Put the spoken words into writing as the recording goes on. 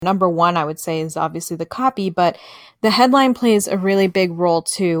Number one, I would say, is obviously the copy, but the headline plays a really big role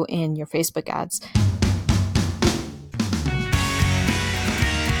too in your Facebook ads.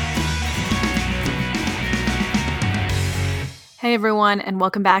 Hey everyone, and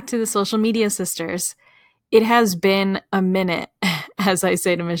welcome back to the Social Media Sisters. It has been a minute, as I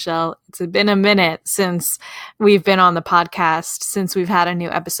say to Michelle. It's been a minute since we've been on the podcast, since we've had a new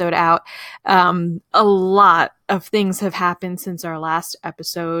episode out. A lot of things have happened since our last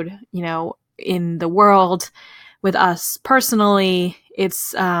episode, in the world, with us personally.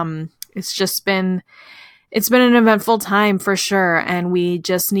 It's been an eventful time for sure, and we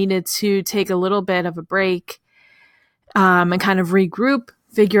just needed to take a little bit of a break and kind of regroup,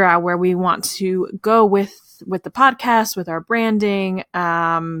 figure out where we want to go with the podcast, with our branding,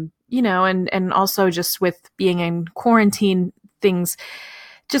 and also just with being in quarantine, things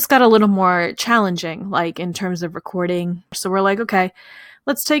just got a little more challenging, like in terms of recording. So we're like, okay,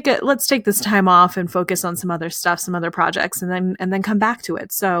 let's take this time off and focus on some other stuff, some other projects, and then come back to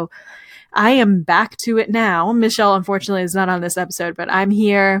it. So I am back to it now. Michelle, unfortunately, is not on this episode, but I'm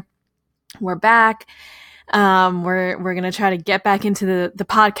here. We're back. We're going to try to get back into the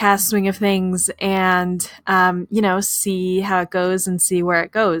podcast swing of things and, see how it goes and see where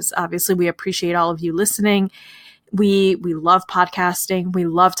it goes. Obviously, we appreciate all of you listening. We love podcasting. We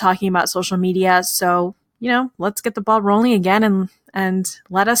love talking about social media. So, let's get the ball rolling again and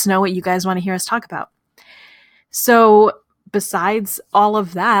let us know what you guys want to hear us talk about. So, besides all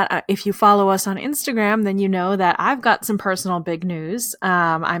of that, if you follow us on Instagram, then you know that I've got some personal big news.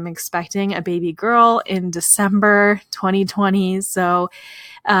 I'm expecting a baby girl in December 2020. So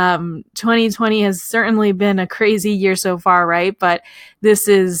 2020 has certainly been a crazy year so far, right? But this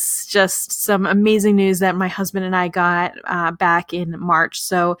is just some amazing news that my husband and I got back in March.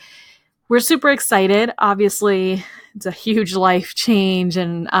 So we're super excited. Obviously, it's a huge life change,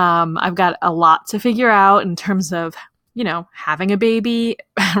 and I've got a lot to figure out in terms of having a baby,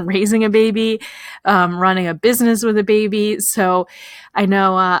 raising a baby, running a business with a baby. So I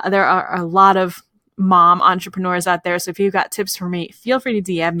know there are a lot of mom entrepreneurs out there. So if you've got tips for me, feel free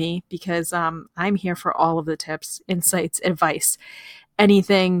to DM me, because I'm here for all of the tips, insights, advice,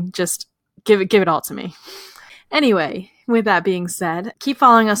 anything. Just give it all to me. Anyway, with that being said, keep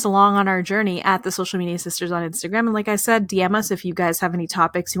following us along on our journey at the Social Media Sisters on Instagram. And like I said, DM us if you guys have any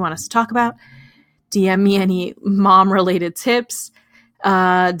topics you want us to talk about. DM me any mom-related tips.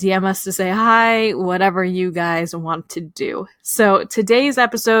 DM us to say hi, whatever you guys want to do. So today's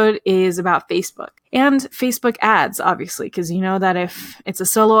episode is about Facebook and Facebook ads, obviously, because you know that if it's a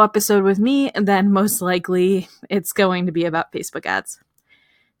solo episode with me, then most likely it's going to be about Facebook ads.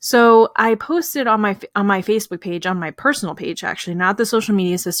 So I posted on my Facebook page, on my personal page, actually, not the Social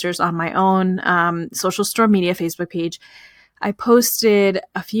Media Sisters, on my own Social Store Media Facebook page. I posted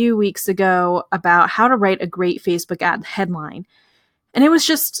a few weeks ago about how to write a great Facebook ad headline. And it was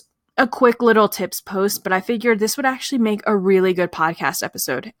just a quick little tips post, but I figured this would actually make a really good podcast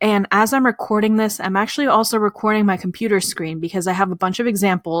episode. And as I'm recording this, I'm actually also recording my computer screen, because I have a bunch of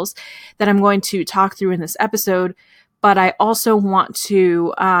examples that I'm going to talk through in this episode. But I also want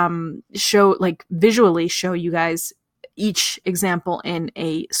to visually show you guys each example in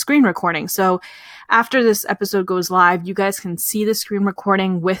a screen recording. So after this episode goes live, you guys can see the screen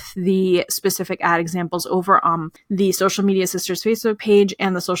recording with the specific ad examples over on the Social Media Sisters Facebook page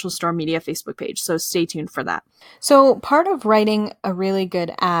and the Social Store Media Facebook page. So stay tuned for that. So part of writing a really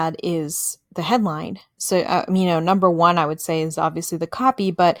good ad is the headline. So, number one, I would say, is obviously the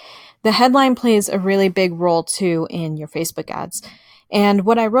copy, but the headline plays a really big role too in your Facebook ads. And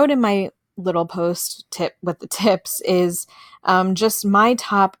what I wrote in my little post tip with the tips is just my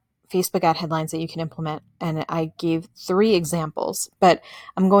top Facebook ad headlines that you can implement. And I gave 3 examples, but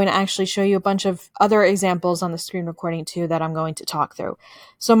I'm going to actually show you a bunch of other examples on the screen recording too that I'm going to talk through.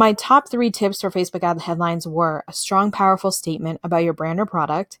 So my top 3 tips for Facebook ad headlines were a strong, powerful statement about your brand or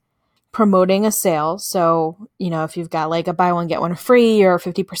product, promoting a sale. So, if you've got like a buy one, get one free or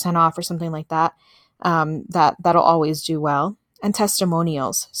 50% off or something like that, that'll always do well. And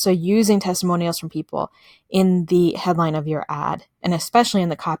testimonials. So using testimonials from people in the headline of your ad, and especially in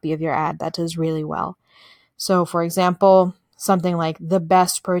the copy of your ad, that does really well. So for example, something like the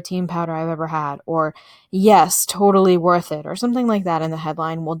best protein powder I've ever had, or yes, totally worth it, or something like that in the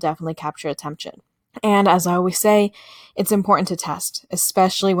headline will definitely capture attention. And as I always say, it's important to test,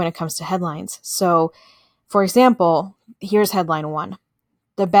 especially when it comes to headlines. So for example, here's headline 1,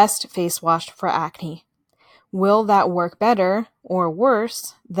 the best face wash for acne. Will that work better or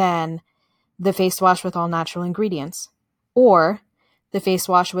worse than the face wash with all natural ingredients, or the face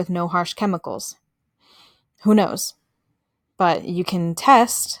wash with no harsh chemicals? Who knows? but you can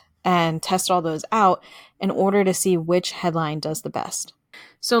test all those out in order to see which headline does the best.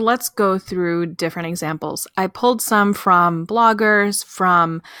 So let's go through different examples. I pulled some from bloggers,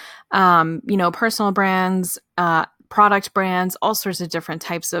 from personal brands, product brands, all sorts of different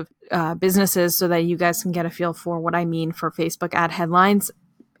types of businesses, so that you guys can get a feel for what I mean for Facebook ad headlines.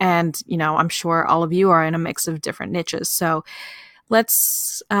 And, I'm sure all of you are in a mix of different niches. So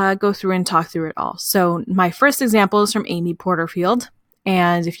let's go through and talk through it all. So my first example is from Amy Porterfield.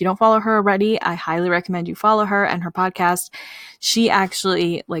 And if you don't follow her already, I highly recommend you follow her and her podcast. She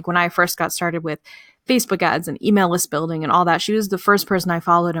actually, when I first got started with Facebook ads and email list building and all that, she was the first person I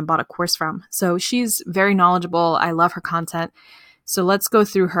followed and bought a course from. So she's very knowledgeable. I love her content. So let's go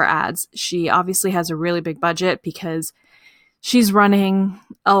through her ads. She obviously has a really big budget because she's running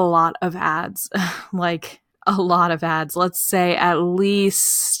a lot of ads, a lot of ads. Let's say at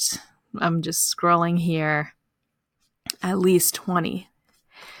least, I'm just scrolling here, at least 20.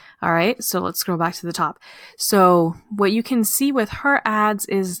 All right, so let's scroll back to the top. So what you can see with her ads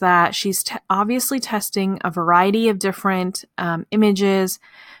is that she's obviously testing a variety of different images,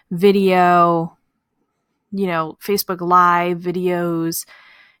 video, Facebook Live videos,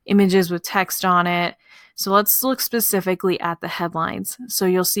 images with text on it. So let's look specifically at the headlines. So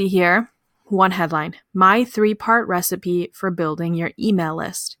you'll see here, one headline, my 3-part recipe for building your email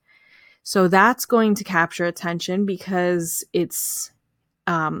list. So that's going to capture attention because it's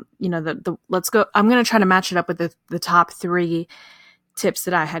let's go. I'm going to try to match it up with the top 3 tips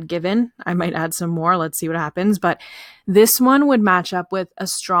that I had given. I might add some more. Let's see what happens. But this one would match up with a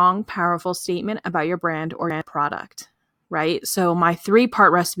strong, powerful statement about your brand or product, right? So my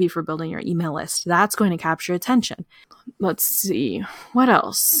 3-part recipe for building your email list, that's going to capture attention. Let's see. What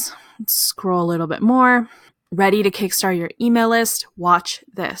else? Let's scroll a little bit more. Ready to kickstart your email list? Watch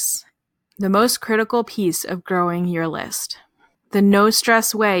this. The most critical piece of growing your list. The no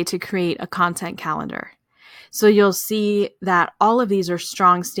stress way to create a content calendar. So you'll see that all of these are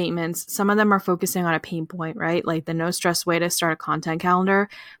strong statements. Some of them are focusing on a pain point, right? Like the no stress way to start a content calendar.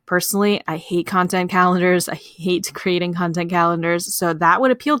 Personally, I hate content calendars. I hate creating content calendars. So that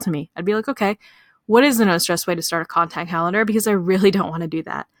would appeal to me. I'd be like, okay, what is the no stress way to start a content calendar? Because I really don't want to do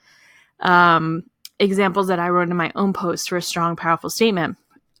that. Examples that I wrote in my own post for a strong, powerful statement,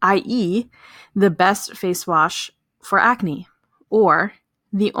 i.e. the best face wash for acne, or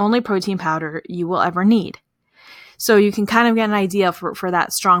the only protein powder you will ever need. So you can kind of get an idea for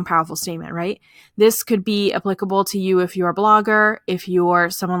that strong, powerful statement, right? This could be applicable to you if you're a blogger, if you're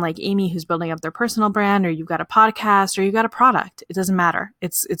someone like Amy who's building up their personal brand, or you've got a podcast, or you've got a product. It doesn't matter.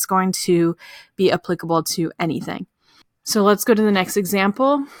 It's going to be applicable to anything. So let's go to the next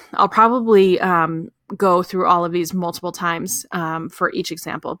example. I'll probably go through all of these multiple times for each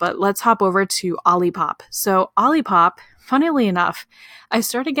example, but let's hop over to Olipop. So Olipop, funnily enough, I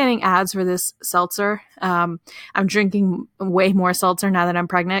started getting ads for this seltzer. I'm drinking way more seltzer now that I'm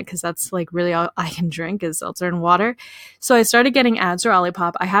pregnant because that's really all I can drink is seltzer and water. So I started getting ads for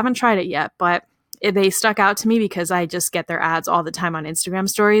Olipop. I haven't tried it yet, but they stuck out to me because I just get their ads all the time on Instagram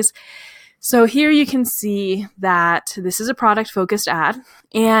stories. So here you can see that this is a product-focused ad,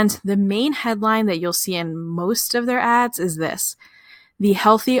 and the main headline that you'll see in most of their ads is this: the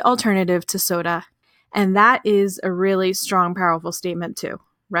healthy alternative to soda. And that is a really strong, powerful statement too,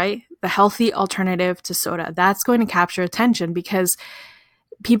 right? The healthy alternative to soda. That's going to capture attention because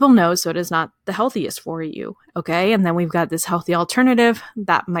people know soda is not the healthiest for you, okay? And then we've got this healthy alternative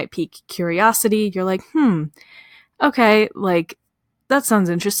that might pique curiosity. You're like, okay, that sounds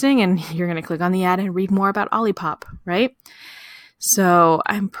interesting. And you're going to click on the ad and read more about Olipop, right? So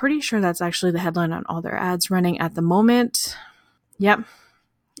I'm pretty sure that's actually the headline on all their ads running at the moment. Yep,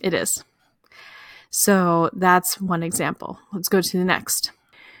 it is. So that's one example. Let's go to the next.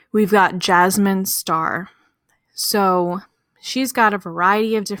 We've got Jasmine Star. So she's got a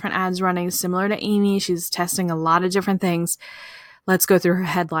variety of different ads running similar to Amy. She's testing a lot of different things. Let's go through her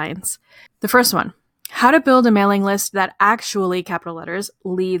headlines. The first one, how to build a mailing list that actually, capital letters,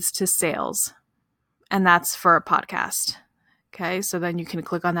 leads to sales. And that's for a podcast. Okay, so then you can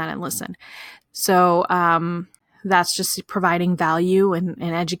click on that and listen. So that's just providing value and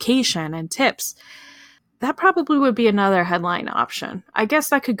education and tips. That probably would be another headline option. I guess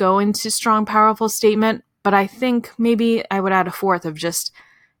that could go into strong, powerful statement, but I think maybe I would add a fourth of just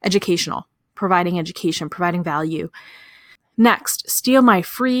educational, providing education, providing value. Next, steal my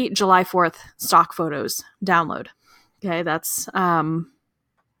free July 4th stock photos download. Okay, that's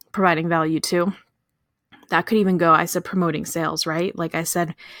providing value too. That could even go, I said promoting sales, right? Like I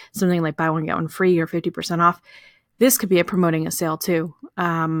said, something like buy one, get one free or 50% off. This could be a promoting a sale too.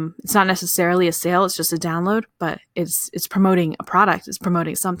 It's not necessarily a sale, it's just a download, but it's promoting a product, it's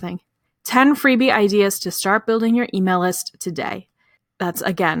promoting something. 10 freebie ideas to start building your email list today. That's,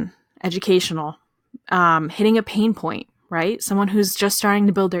 again, educational. Hitting a pain point, right? Someone who's just starting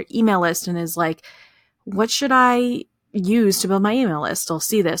to build their email list and is like, what should I use to build my email list? I'll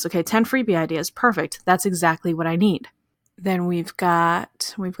see this. Okay, 10 freebie ideas. Perfect. That's exactly what I need. Then we've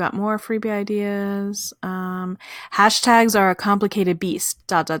got more freebie ideas. Hashtags are a complicated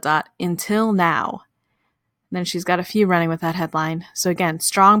beast, ... until now. And then she's got a few running with that headline. So again,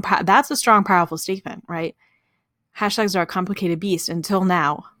 that's a strong, powerful statement, right? Hashtags are a complicated beast until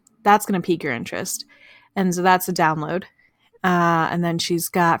now. That's going to pique your interest. And so that's a download. And then she's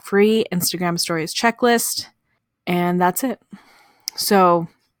got free Instagram stories checklist. And that's it. So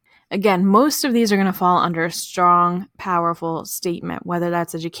again, most of these are going to fall under a strong, powerful statement, whether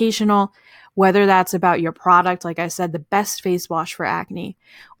that's educational, whether that's about your product, like I said, the best face wash for acne,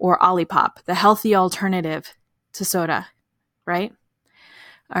 or Olipop, the healthy alternative to soda, right?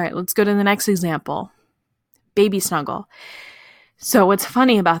 All right, let's go to the next example. Baby Snuggle. So what's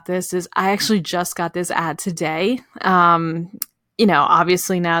funny about this is I actually just got this ad today.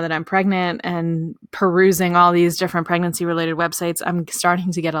 Obviously now that I'm pregnant and perusing all these different pregnancy related websites, I'm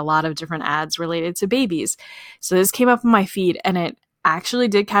starting to get a lot of different ads related to babies. So this came up in my feed and it actually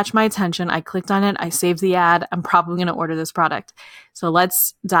did catch my attention. I clicked on it. I saved the ad. I'm probably going to order this product. So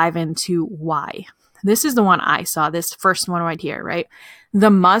let's dive into why. This is the one I saw, this first one right here, right?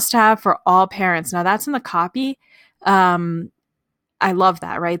 The must have for all parents. Now that's in the copy. I love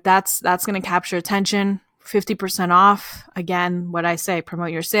that, right? That's going to capture attention. 50% off. Again, what I say,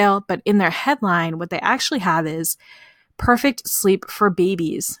 promote your sale. But in their headline, what they actually have is perfect sleep for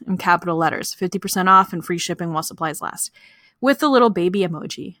babies in capital letters, 50% off and free shipping while supplies last, with the little baby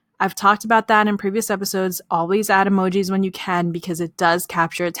emoji. I've talked about that in previous episodes. Always add emojis when you can because it does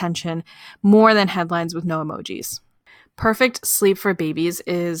capture attention more than headlines with no emojis. Perfect sleep for babies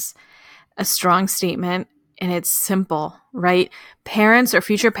is a strong statement. And it's simple, right? Parents or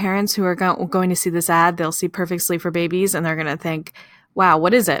future parents who are going to see this ad, they'll see perfect sleep for babies and they're going to think, wow,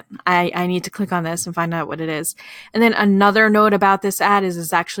 what is it? I need to click on this and find out what it is. And then another note about this ad is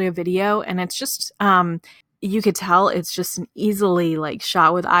it's actually a video and it's just, you could tell it's just an easily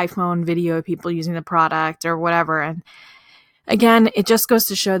shot with iPhone video of people using the product or whatever. And again, it just goes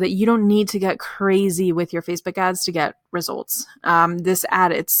to show that you don't need to get crazy with your Facebook ads to get results. This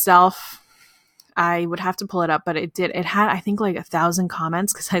ad itself, I would have to pull it up, but it had, I think 1,000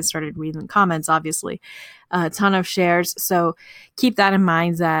 comments because I started reading the comments, obviously, a ton of shares. So keep that in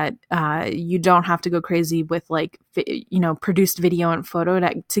mind that you don't have to go crazy with produced video and photo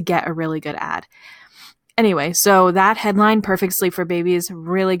to get a really good ad. Anyway, so that headline, perfect sleep for babies,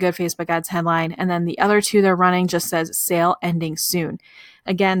 really good Facebook ads headline. And then the other two they're running just says sale ending soon.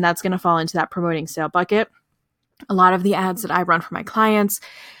 Again, that's going to fall into that promoting sale bucket. A lot of the ads that I run for my clients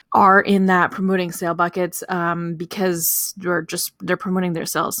are in that promoting sale buckets because they're promoting their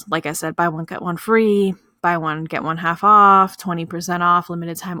sales. Like I said, buy one, get one free, buy one, get one half off, 20% off,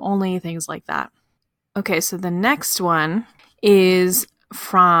 limited time only, things like that. Okay, so the next one is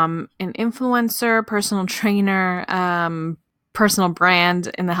from an influencer, personal trainer, personal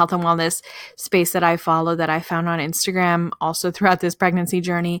brand in the health and wellness space that I follow that I found on Instagram also throughout this pregnancy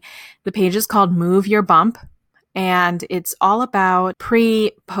journey. The page is called Move Your Bump. And it's all about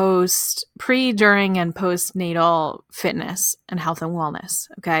pre, during, and postnatal fitness and health and wellness.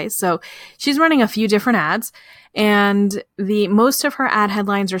 Okay. So she's running a few different ads and most of her ad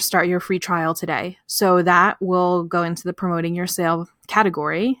headlines are start your free trial today. So that will go into the promoting your sale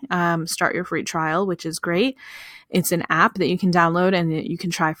category, start your free trial, which is great. It's an app that you can download and that you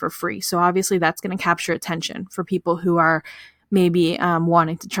can try for free. So obviously that's going to capture attention for people who are maybe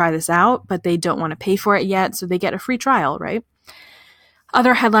wanting to try this out, but they don't want to pay for it yet, so they get a free trial, right?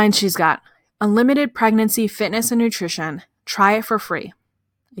 Other headlines she's got: unlimited pregnancy fitness and nutrition. Try it for free.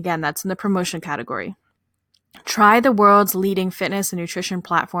 Again, that's in the promotion category. Try the world's leading fitness and nutrition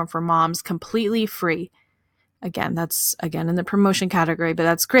platform for moms completely free. Again, that's in the promotion category, but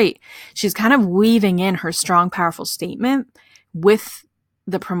that's great. She's kind of weaving in her strong, powerful statement with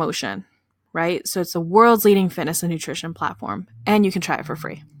the promotion, right? So it's the world's leading fitness and nutrition platform, and you can try it for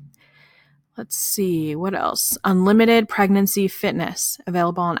free. Let's see, what else? Unlimited pregnancy fitness,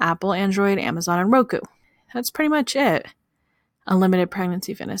 available on Apple, Android, Amazon, and Roku. That's pretty much it. Unlimited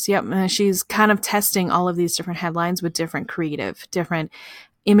pregnancy fitness. Yep. And she's kind of testing all of these different headlines with different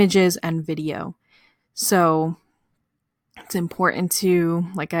images and video. So it's important to,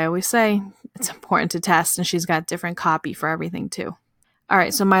 like I always say, it's important to test, and she's got different copy for everything too. All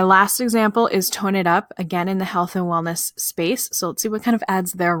right, so my last example is Tone It Up, again in the health and wellness space. So let's see what kind of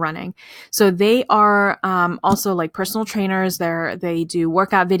ads they're running. So they are also like personal trainers. They do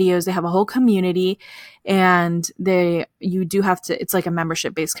workout videos. They have a whole community, and you do have to. It's like a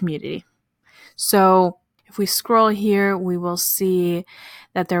membership-based community. So if we scroll here, we will see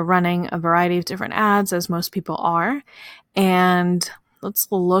that they're running a variety of different ads, as most people are. And let's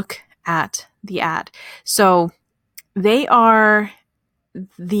look at the ad. So they are.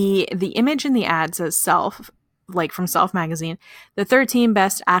 The image in the ad says Self, like from Self magazine, the 13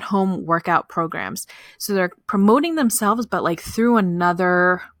 best at-home workout programs. So they're promoting themselves, but like through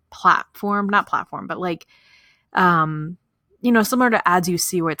another platform, not platform, but like, similar to ads you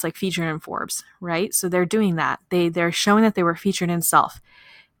see where it's like featured in Forbes, right? So they're doing that. They're showing that they were featured in Self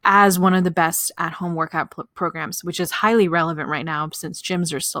as one of the best at-home workout programs, which is highly relevant right now since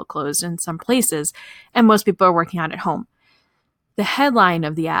gyms are still closed in some places and most people are working out at home. The headline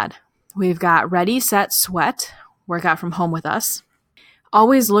of the ad, we've got Ready, Set, Sweat, work out from home with us.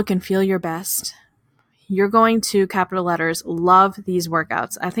 Always look and feel your best. You're going to, capital letters, love these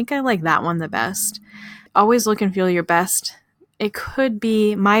workouts. I think I like that one the best. Always look and feel your best. It could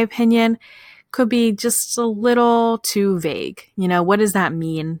be, my opinion, could be just a little too vague. What does that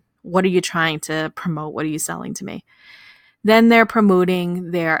mean? What are you trying to promote? What are you selling to me? Then they're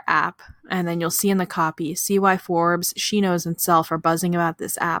promoting their app. And then you'll see in the copy, see why Forbes, She Knows, and Self are buzzing about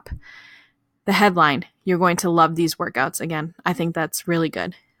this app. The headline, you're going to love these workouts. Again, I think that's really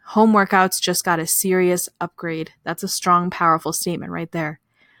good. Home workouts just got a serious upgrade. That's a strong, powerful statement right there.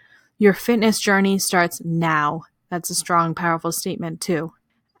 Your fitness journey starts now. That's a strong, powerful statement too.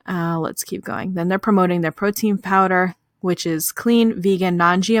 Let's keep going. Then they're promoting their protein powder, which is clean, vegan,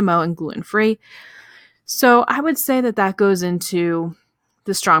 non-GMO, and gluten-free. So I would say that goes into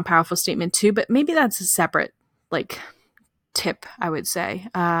the strong, powerful statement too, but maybe that's a separate tip, I would say,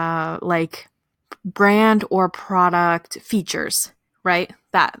 like brand or product features, right?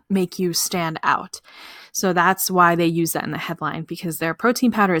 That make you stand out. So that's why they use that in the headline, because their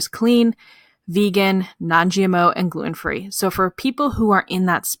protein powder is clean, vegan, non-GMO, and gluten-free. So for people who are in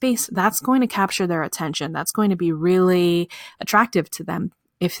that space, that's going to capture their attention. That's going to be really attractive to them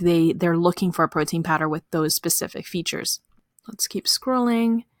if they're looking for a protein powder with those specific features. Let's keep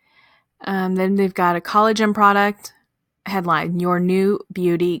scrolling. Then they've got a collagen product headline, your new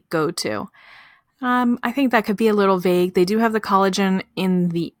beauty go-to. I think that could be a little vague. They do have the collagen in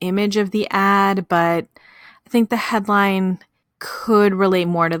the image of the ad, but I think the headline could relate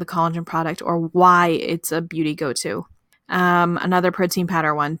more to the collagen product or why it's a beauty go-to. Another protein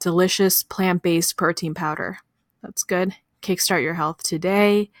powder one, delicious plant-based protein powder. That's good. Kickstart your health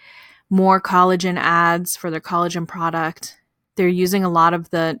today. More collagen ads for their collagen product. They're using a lot of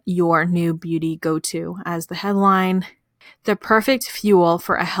the your new beauty go-to as the headline. The perfect fuel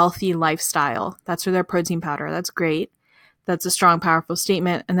for a healthy lifestyle. That's for their protein powder. That's great. That's a strong, powerful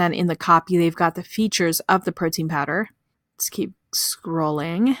statement. And then in the copy, they've got the features of the protein powder. Let's keep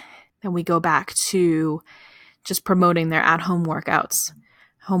scrolling. Then we go back to just promoting their at-home workouts.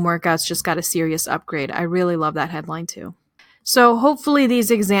 Home workouts just got a serious upgrade. I really love that headline too. So hopefully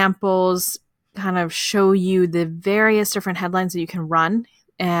these examples kind of show you the various different headlines that you can run,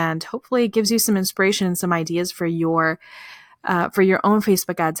 and hopefully it gives you some inspiration and some ideas for your own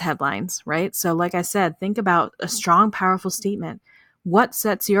Facebook ads headlines, right? So like I said, think about a strong, powerful statement. What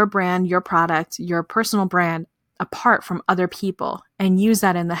sets your brand, your product, your personal brand apart from other people, and use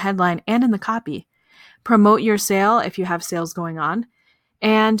that in the headline and in the copy. Promote your sale if you have sales going on,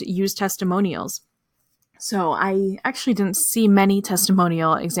 and use testimonials. So I actually didn't see many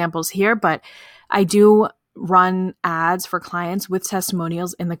testimonial examples here, but I do run ads for clients with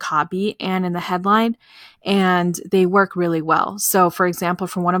testimonials in the copy and in the headline, and they work really well. So for example,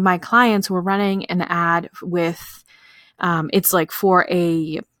 for one of my clients, we're running an ad with, it's like for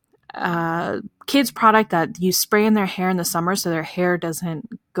a kids product that you spray in their hair in the summer so their hair doesn't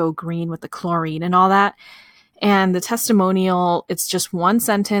go green with the chlorine and all that. And the testimonial, it's just one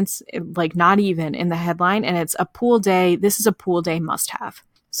sentence, like not even in the headline, and it's a pool day. This is a pool day must have.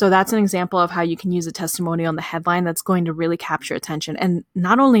 So that's an example of how you can use a testimonial in the headline that's going to really capture attention. And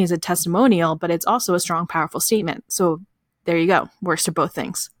not only is it testimonial, but it's also a strong, powerful statement. So there you go. Works for both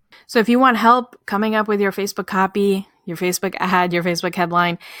things. So if you want help coming up with your Facebook copy, your Facebook ad, your Facebook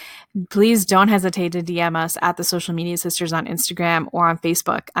headline, please don't hesitate to DM us at the Social Media Sisters on Instagram or on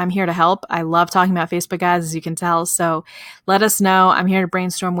Facebook. I'm here to help. I love talking about Facebook ads, as you can tell. So let us know. I'm here to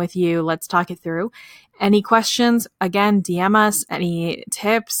brainstorm with you. Let's talk it through. Any questions, again, DM us. Any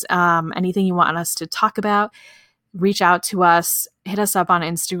tips, anything you want us to talk about, reach out to us, hit us up on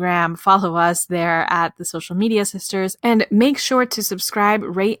Instagram, follow us there at The Social Media Sisters, and make sure to subscribe,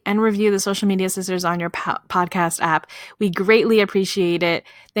 rate, and review The Social Media Sisters on your podcast app. We greatly appreciate it.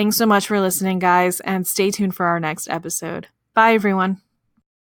 Thanks so much for listening, guys, and stay tuned for our next episode. Bye, everyone.